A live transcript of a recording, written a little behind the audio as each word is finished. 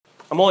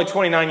I'm only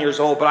 29 years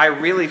old, but I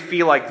really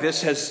feel like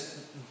this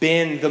has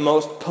been the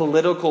most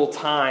political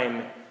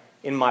time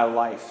in my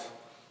life.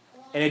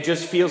 And it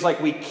just feels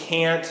like we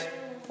can't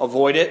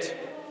avoid it.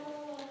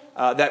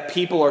 That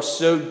people are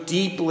so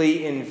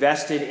deeply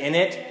invested in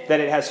it that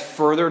it has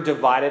further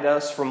divided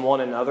us from one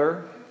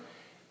another.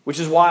 Which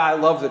is why I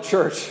love the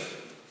church.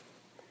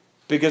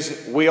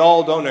 Because we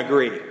all don't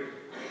agree.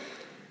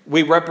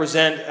 We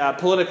represent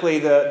politically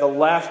the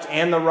left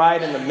and the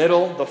right and the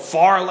middle, the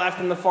far left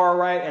and the far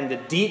right, and the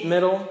deep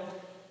middle.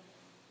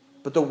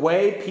 But the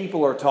way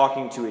people are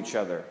talking to each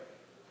other,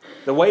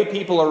 the way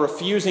people are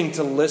refusing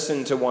to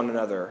listen to one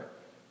another,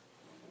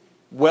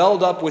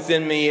 welled up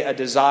within me a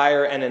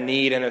desire and a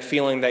need and a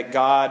feeling that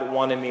God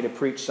wanted me to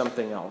preach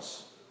something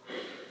else.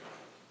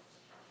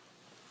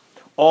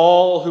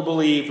 All who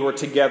believed were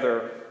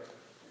together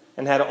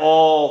and had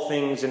all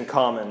things in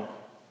common.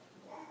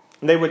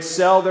 And they would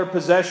sell their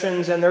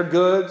possessions and their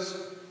goods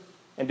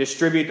and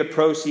distribute the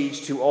proceeds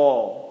to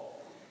all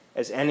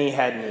as any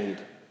had need.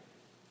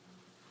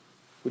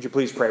 Would you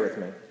please pray with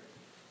me?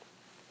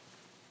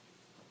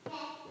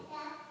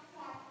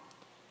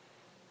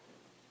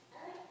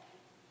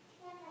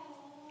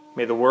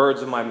 May the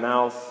words of my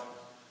mouth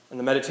and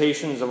the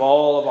meditations of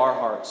all of our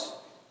hearts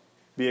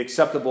be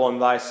acceptable in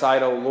thy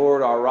sight, O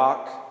Lord, our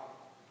rock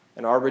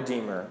and our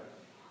Redeemer.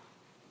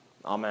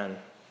 Amen.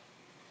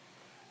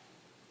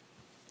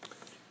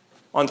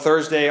 On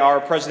Thursday, our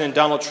President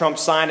Donald Trump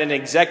signed an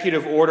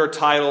executive order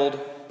titled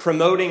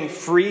Promoting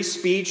Free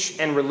Speech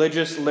and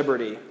Religious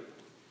Liberty.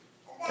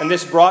 And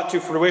this brought to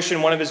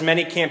fruition one of his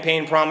many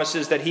campaign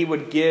promises that he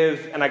would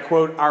give, and I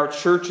quote, our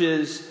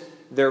churches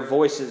their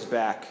voices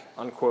back,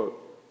 unquote.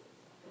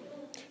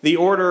 The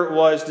order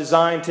was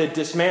designed to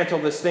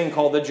dismantle this thing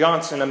called the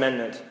Johnson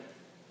Amendment.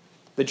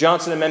 The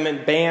Johnson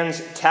Amendment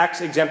bans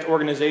tax-exempt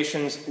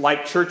organizations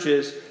like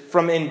churches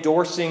from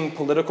endorsing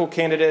political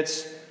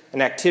candidates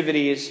and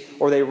activities,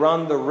 or they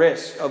run the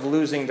risk of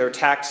losing their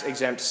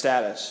tax-exempt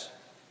status.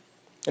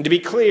 And to be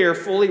clear,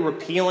 fully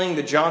repealing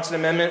the Johnson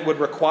Amendment would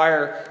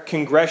require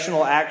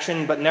congressional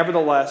action, but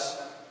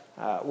nevertheless,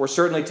 we're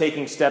certainly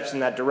taking steps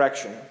in that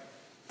direction.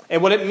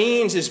 And what it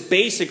means is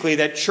basically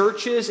that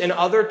churches and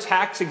other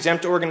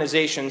tax-exempt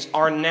organizations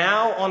are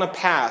now on a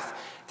path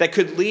that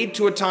could lead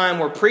to a time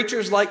where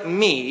preachers like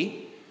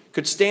me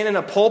could stand in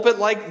a pulpit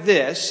like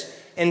this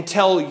and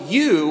tell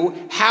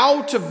you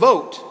how to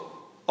vote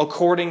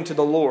according to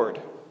the Lord.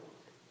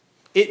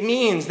 It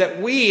means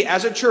that we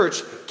as a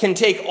church can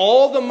take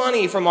all the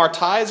money from our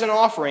tithes and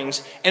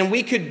offerings and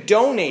we could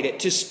donate it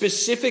to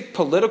specific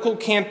political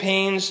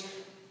campaigns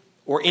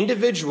or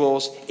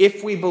individuals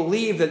if we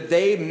believe that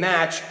they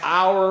match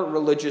our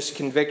religious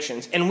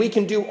convictions. And we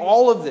can do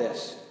all of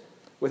this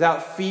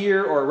without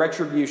fear or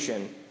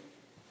retribution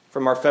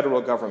from our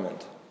federal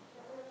government.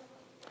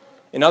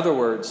 In other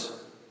words,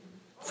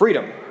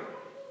 freedom.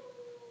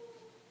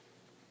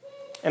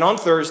 And on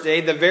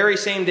Thursday, the very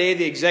same day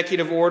the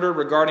executive order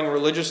regarding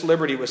religious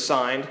liberty was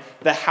signed,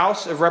 the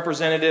House of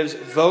Representatives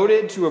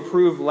voted to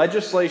approve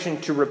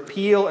legislation to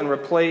repeal and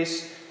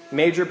replace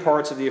major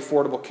parts of the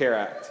Affordable Care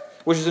Act,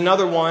 which is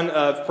another one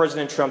of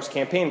President Trump's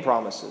campaign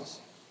promises.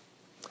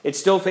 It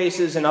still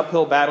faces an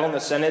uphill battle in the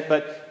Senate,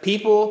 but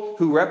people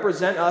who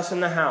represent us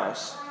in the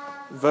House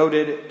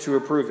voted to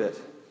approve it.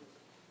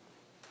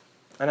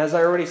 And as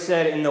I already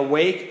said, in the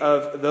wake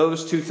of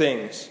those two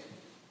things,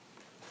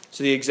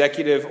 to the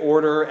executive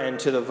order and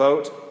to the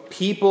vote,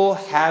 people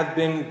have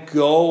been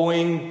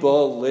going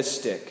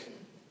ballistic.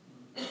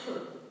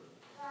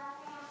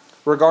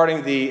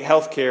 Regarding the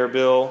health care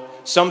bill,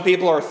 some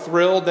people are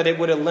thrilled that it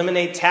would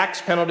eliminate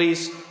tax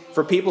penalties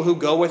for people who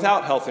go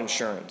without health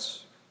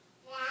insurance.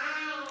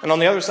 And on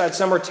the other side,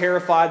 some are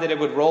terrified that it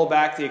would roll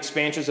back the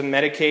expansions of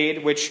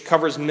Medicaid, which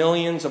covers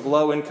millions of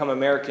low-income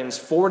Americans,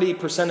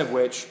 40% of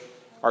which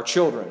are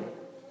children.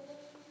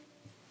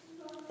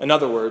 In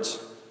other words,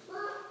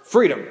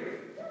 freedom.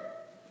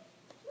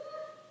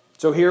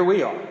 So here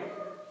we are,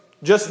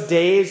 just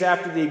days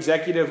after the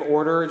executive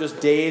order, just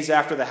days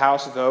after the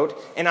House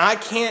vote, and I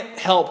can't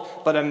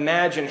help but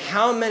imagine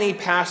how many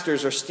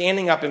pastors are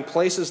standing up in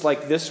places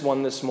like this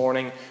one this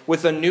morning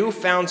with a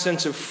newfound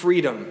sense of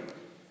freedom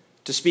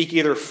to speak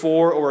either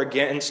for or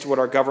against what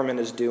our government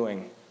is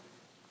doing.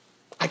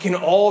 I can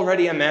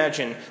already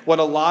imagine what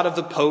a lot of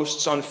the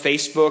posts on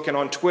Facebook and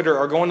on Twitter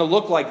are going to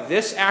look like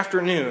this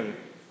afternoon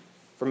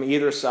from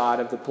either side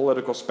of the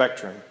political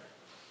spectrum.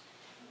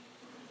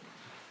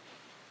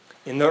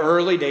 In the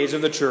early days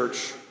of the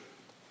church,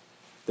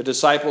 the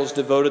disciples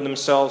devoted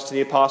themselves to the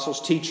apostles'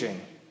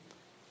 teaching,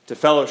 to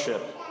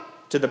fellowship,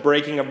 to the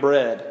breaking of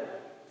bread,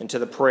 and to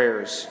the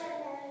prayers.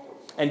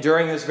 And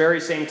during this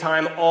very same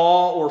time,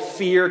 awe or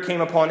fear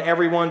came upon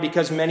everyone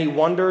because many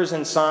wonders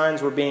and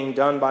signs were being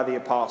done by the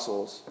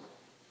apostles.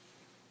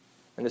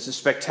 And this is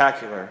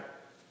spectacular.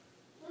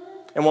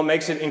 And what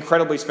makes it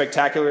incredibly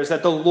spectacular is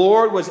that the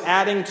Lord was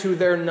adding to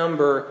their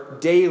number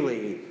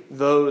daily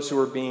those who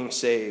were being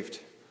saved.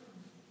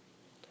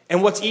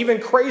 And what's even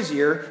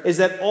crazier is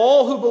that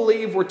all who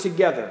believed were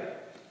together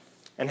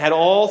and had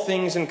all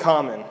things in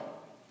common.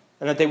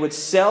 and that they would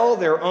sell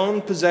their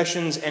own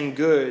possessions and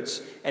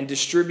goods and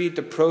distribute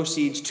the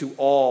proceeds to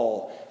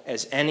all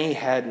as any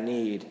had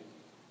need.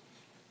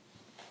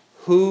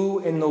 Who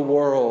in the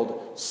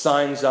world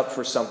signs up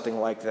for something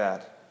like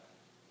that?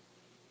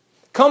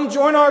 Come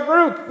join our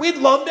group. We'd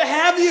love to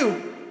have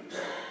you.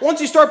 Once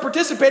you start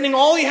participating,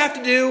 all you have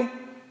to do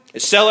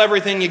is sell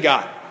everything you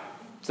got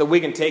so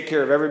we can take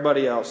care of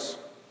everybody else.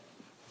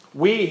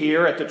 We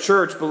here at the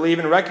church believe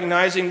in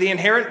recognizing the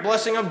inherent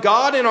blessing of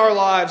God in our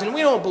lives, and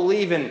we don't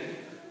believe in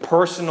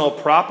personal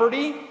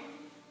property.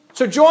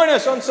 So join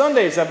us on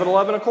Sundays up at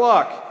 11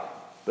 o'clock.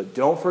 But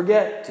don't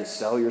forget to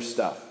sell your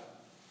stuff.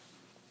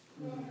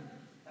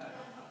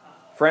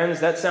 Friends,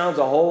 that sounds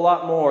a whole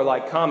lot more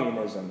like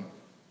communism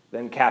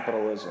than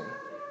capitalism.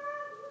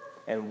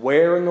 And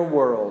where in the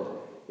world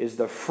is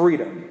the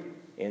freedom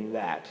in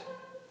that?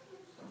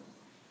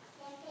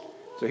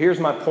 So here's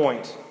my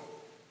point.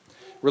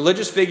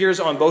 Religious figures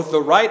on both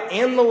the right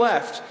and the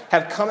left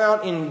have come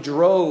out in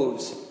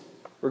droves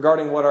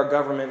regarding what our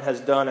government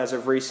has done as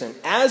of recent,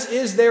 as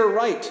is their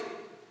right.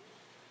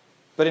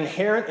 But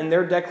inherent in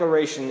their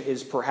declaration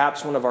is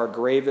perhaps one of our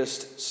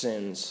gravest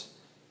sins: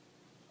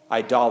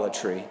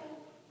 idolatry.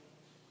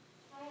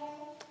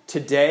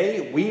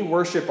 Today, we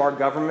worship our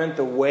government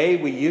the way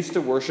we used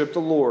to worship the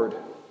Lord.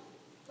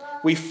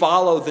 We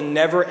follow the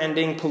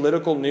never-ending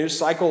political news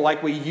cycle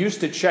like we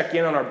used to check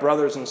in on our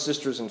brothers and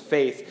sisters in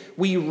faith.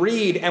 We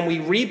read and we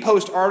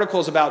repost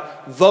articles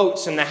about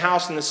votes in the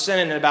House and the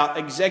Senate and about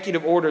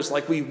executive orders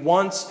like we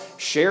once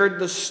shared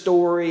the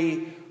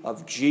story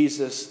of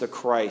Jesus the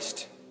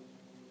Christ.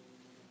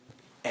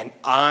 And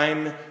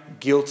I'm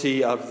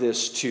guilty of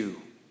this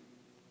too.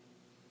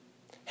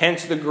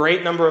 Hence the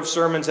great number of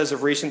sermons as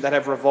of recent that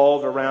have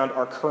revolved around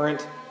our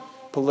current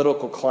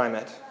political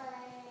climate.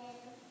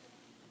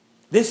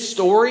 This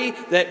story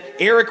that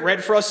Eric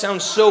read for us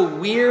sounds so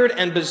weird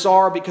and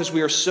bizarre because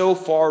we are so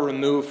far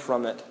removed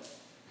from it.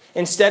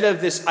 Instead of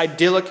this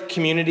idyllic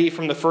community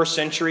from the first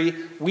century,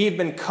 we've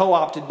been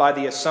co-opted by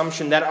the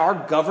assumption that our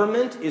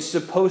government is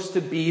supposed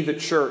to be the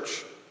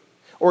church,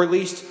 or at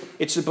least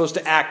it's supposed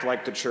to act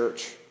like the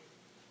church.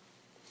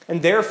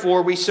 And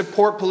therefore, we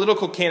support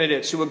political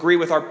candidates who agree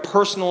with our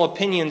personal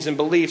opinions and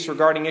beliefs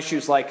regarding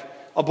issues like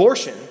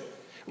abortion,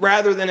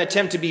 rather than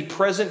attempt to be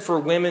present for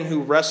women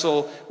who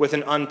wrestle with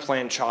an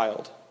unplanned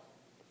child.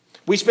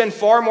 We spend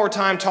far more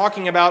time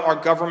talking about our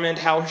government,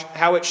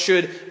 how it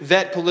should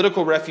vet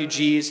political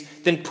refugees,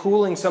 than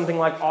pooling something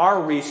like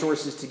our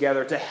resources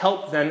together to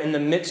help them in the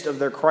midst of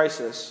their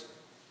crisis.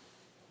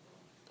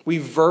 We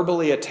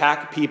verbally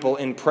attack people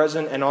in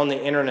prison and on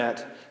the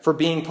internet for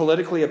being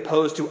politically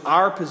opposed to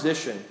our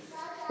position,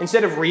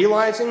 instead of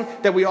realizing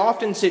that we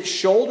often sit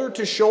shoulder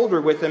to shoulder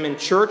with them in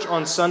church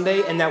on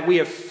Sunday and that we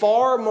have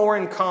far more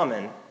in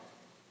common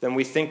than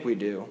we think we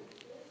do.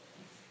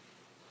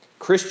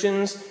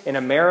 Christians in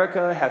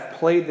America have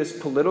played this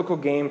political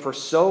game for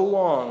so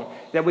long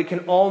that we can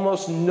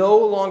almost no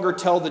longer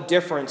tell the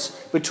difference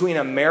between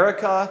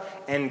America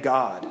and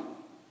God.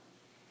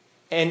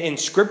 And in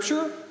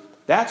Scripture,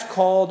 that's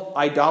called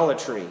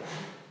idolatry.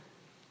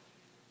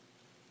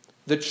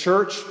 The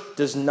church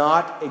does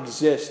not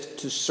exist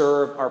to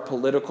serve our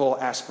political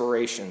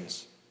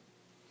aspirations,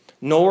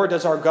 nor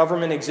does our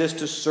government exist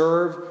to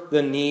serve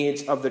the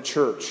needs of the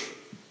church.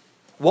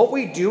 What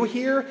we do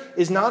here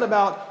is not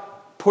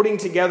about putting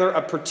together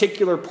a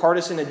particular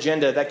partisan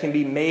agenda that can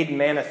be made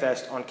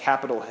manifest on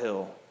Capitol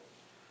Hill.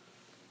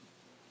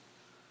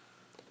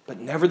 But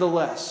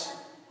nevertheless,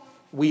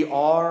 we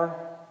are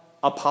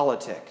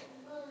apolitic.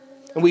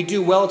 And we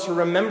do well to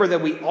remember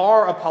that we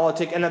are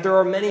apolitic and that there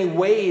are many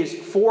ways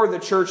for the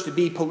church to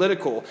be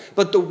political.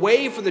 But the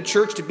way for the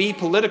church to be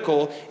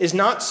political is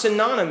not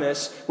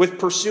synonymous with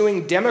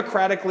pursuing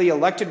democratically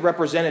elected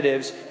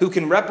representatives who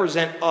can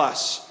represent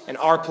us and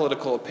our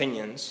political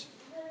opinions.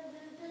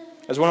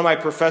 As one of my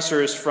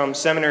professors from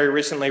seminary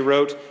recently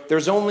wrote,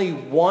 there's only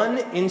one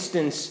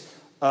instance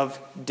of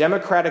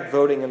democratic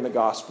voting in the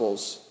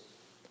Gospels,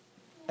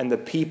 and the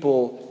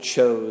people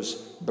chose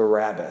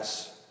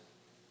Barabbas.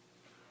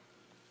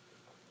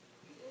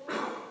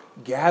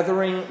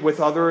 Gathering with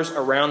others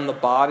around the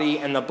body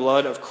and the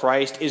blood of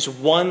Christ is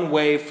one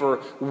way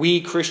for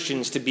we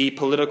Christians to be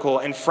political,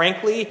 and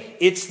frankly,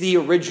 it's the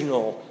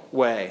original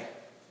way.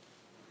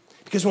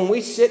 Because when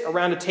we sit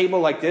around a table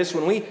like this,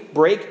 when we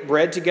break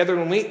bread together,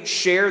 when we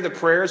share the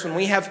prayers, when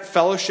we have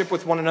fellowship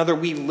with one another,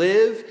 we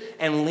live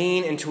and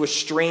lean into a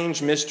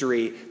strange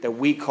mystery that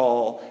we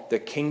call the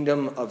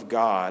kingdom of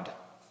God.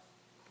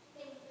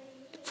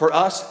 For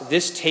us,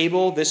 this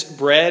table, this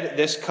bread,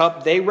 this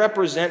cup, they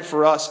represent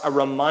for us a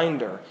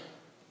reminder,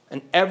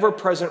 an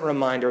ever-present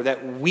reminder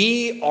that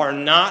we are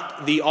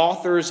not the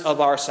authors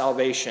of our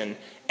salvation,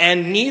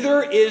 and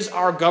neither is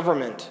our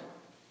government.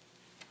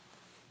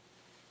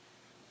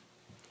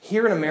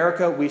 Here in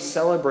America, we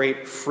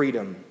celebrate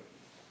freedom,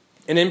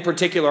 and in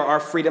particular, our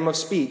freedom of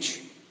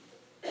speech.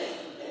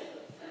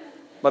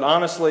 But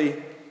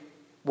honestly,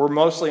 we're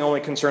mostly only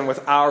concerned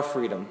with our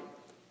freedom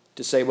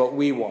to say what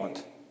we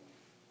want.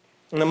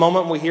 And the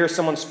moment we hear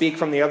someone speak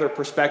from the other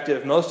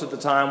perspective, most of the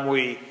time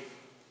we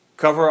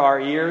cover our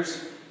ears,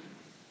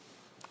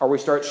 or we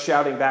start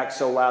shouting back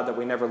so loud that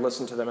we never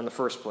listen to them in the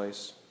first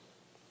place.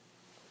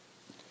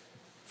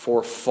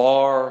 For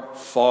far,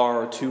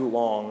 far too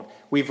long,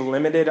 we've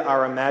limited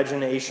our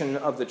imagination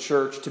of the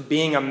church to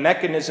being a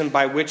mechanism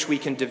by which we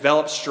can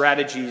develop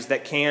strategies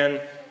that can,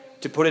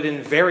 to put it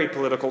in very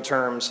political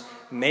terms,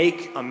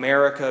 make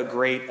America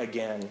great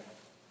again.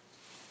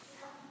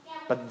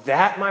 But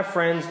that, my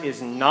friends, is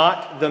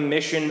not the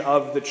mission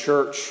of the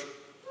church.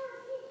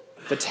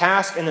 The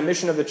task and the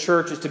mission of the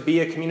church is to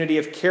be a community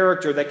of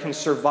character that can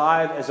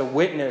survive as a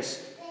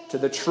witness to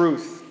the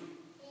truth.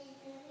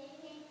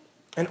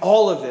 And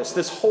all of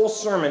this whole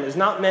sermon is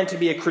not meant to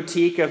be a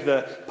critique of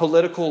the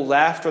political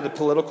left or the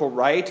political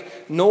right,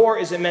 nor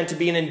is it meant to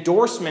be an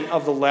endorsement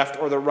of the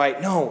left or the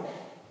right. No,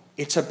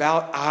 it's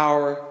about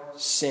our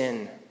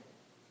sin,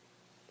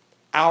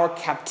 our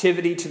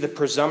captivity to the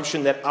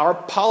presumption that our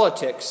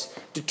politics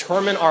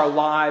determine our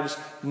lives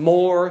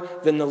more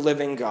than the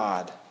living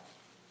God.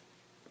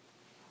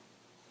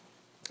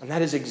 And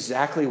that is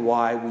exactly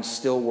why we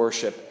still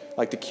worship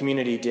like the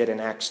community did in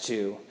Acts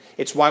 2.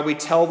 It's why we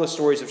tell the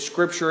stories of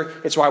Scripture.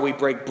 It's why we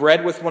break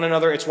bread with one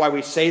another. It's why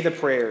we say the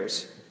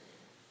prayers.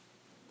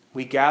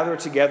 We gather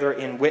together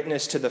in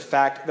witness to the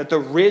fact that the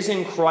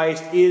risen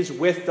Christ is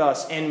with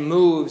us and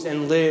moves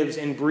and lives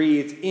and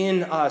breathes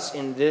in us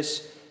in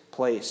this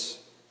place.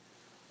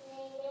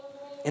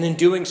 And in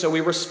doing so,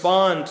 we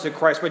respond to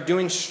Christ by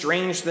doing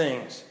strange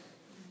things,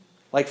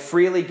 like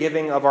freely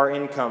giving of our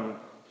income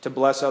to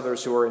bless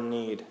others who are in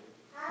need,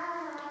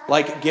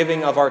 like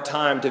giving of our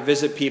time to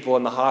visit people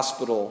in the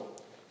hospital,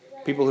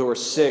 people who are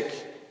sick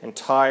and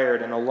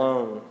tired and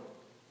alone,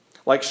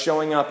 like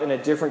showing up in a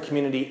different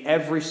community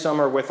every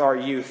summer with our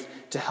youth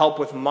to help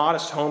with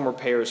modest home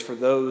repairs for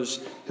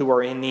those who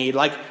are in need,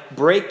 like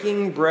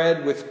breaking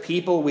bread with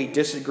people we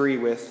disagree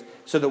with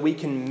so that we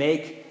can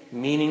make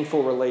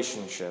meaningful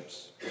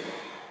relationships.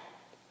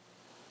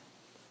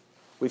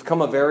 We've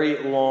come a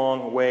very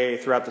long way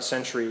throughout the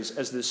centuries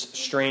as this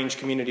strange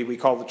community we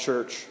call the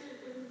church.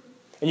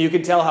 And you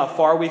can tell how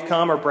far we've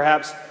come, or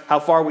perhaps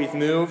how far we've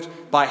moved,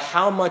 by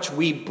how much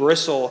we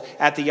bristle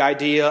at the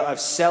idea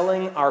of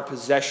selling our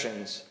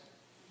possessions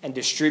and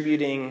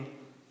distributing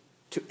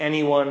to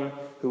anyone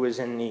who is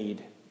in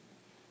need.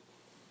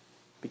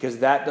 Because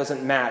that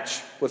doesn't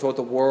match with what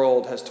the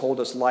world has told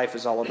us life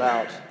is all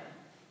about.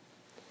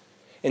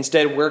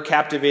 Instead, we're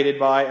captivated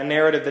by a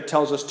narrative that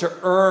tells us to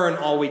earn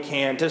all we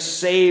can, to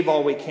save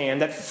all we can,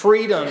 that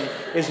freedom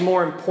is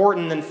more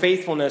important than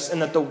faithfulness,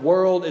 and that the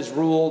world is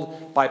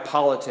ruled by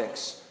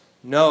politics.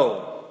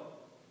 No.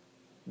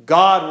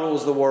 God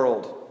rules the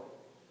world.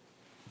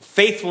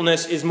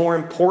 Faithfulness is more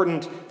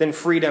important than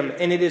freedom,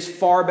 and it is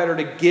far better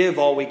to give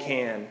all we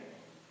can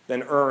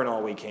than earn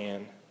all we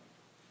can.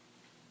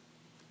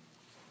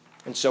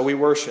 And so we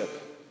worship.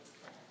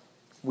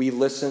 We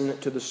listen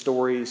to the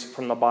stories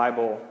from the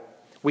Bible.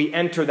 We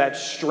enter that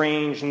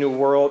strange new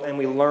world and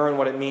we learn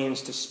what it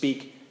means to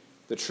speak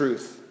the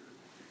truth.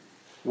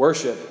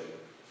 Worship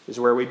is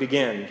where we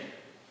begin.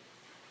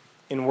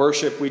 In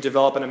worship, we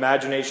develop an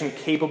imagination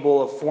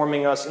capable of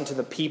forming us into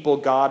the people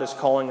God is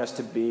calling us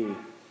to be.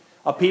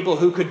 A people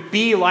who could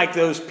be like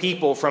those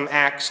people from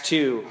Acts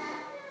 2.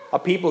 A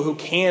people who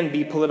can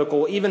be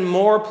political, even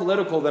more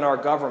political than our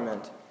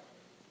government,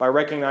 by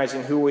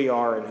recognizing who we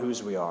are and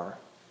whose we are.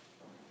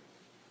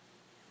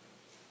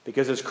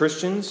 Because as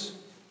Christians,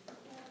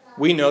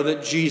 we know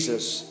that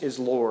Jesus is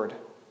Lord.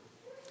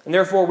 And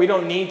therefore, we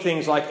don't need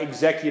things like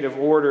executive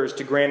orders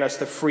to grant us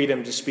the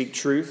freedom to speak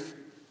truth.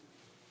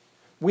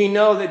 We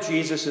know that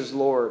Jesus is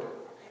Lord.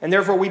 And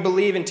therefore, we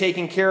believe in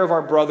taking care of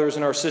our brothers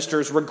and our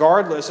sisters,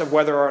 regardless of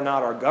whether or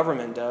not our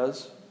government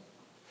does.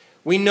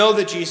 We know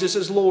that Jesus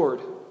is Lord.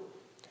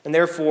 And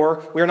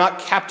therefore, we are not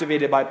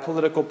captivated by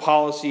political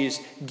policies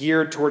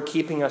geared toward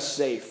keeping us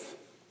safe.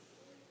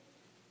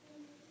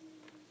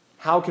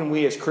 How can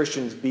we as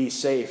Christians be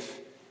safe?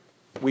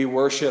 We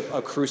worship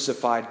a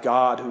crucified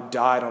God who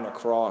died on a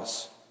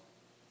cross.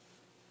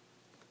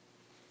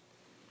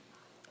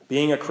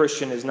 Being a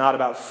Christian is not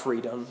about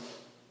freedom.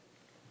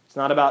 It's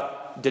not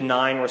about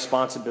denying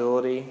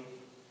responsibility.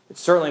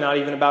 It's certainly not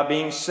even about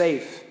being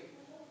safe.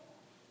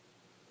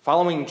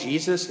 Following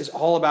Jesus is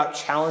all about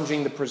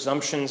challenging the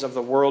presumptions of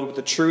the world with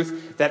the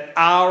truth that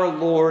our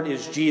Lord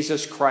is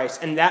Jesus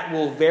Christ, and that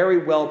will very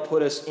well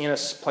put us in a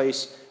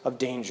place of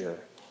danger.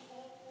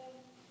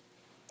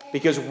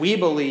 Because we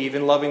believe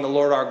in loving the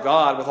Lord our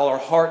God with all our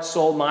heart,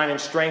 soul, mind,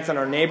 and strength, and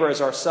our neighbor as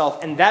ourselves.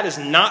 And that is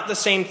not the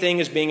same thing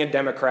as being a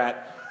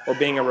Democrat or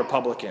being a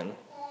Republican.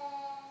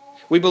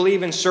 We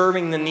believe in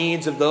serving the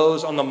needs of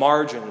those on the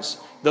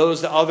margins,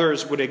 those that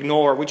others would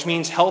ignore, which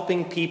means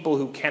helping people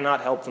who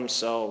cannot help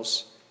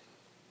themselves.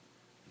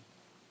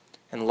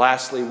 And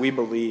lastly, we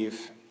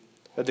believe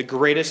that the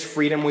greatest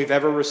freedom we've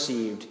ever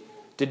received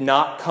did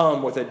not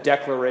come with a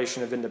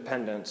Declaration of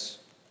Independence,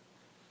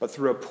 but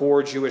through a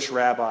poor Jewish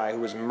rabbi who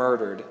was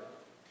murdered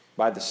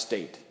by the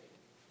state.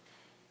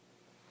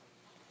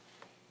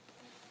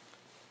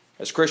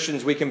 As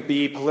Christians, we can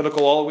be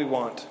political all we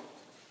want.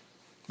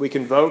 We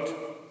can vote,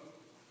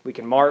 we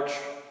can march,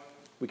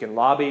 We can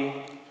lobby.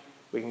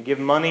 We can give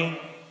money.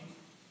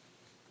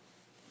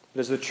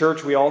 But as the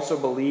church, we also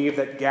believe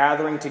that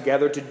gathering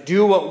together to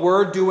do what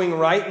we're doing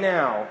right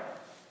now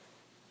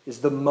is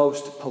the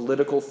most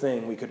political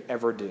thing we could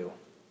ever do.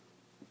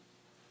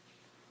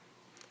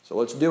 So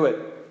let's do it.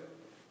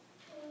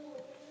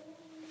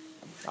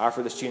 I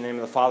offer this to you in the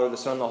name of the Father, the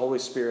Son, and the Holy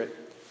Spirit,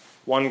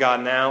 one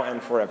God now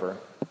and forever.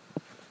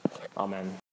 Amen.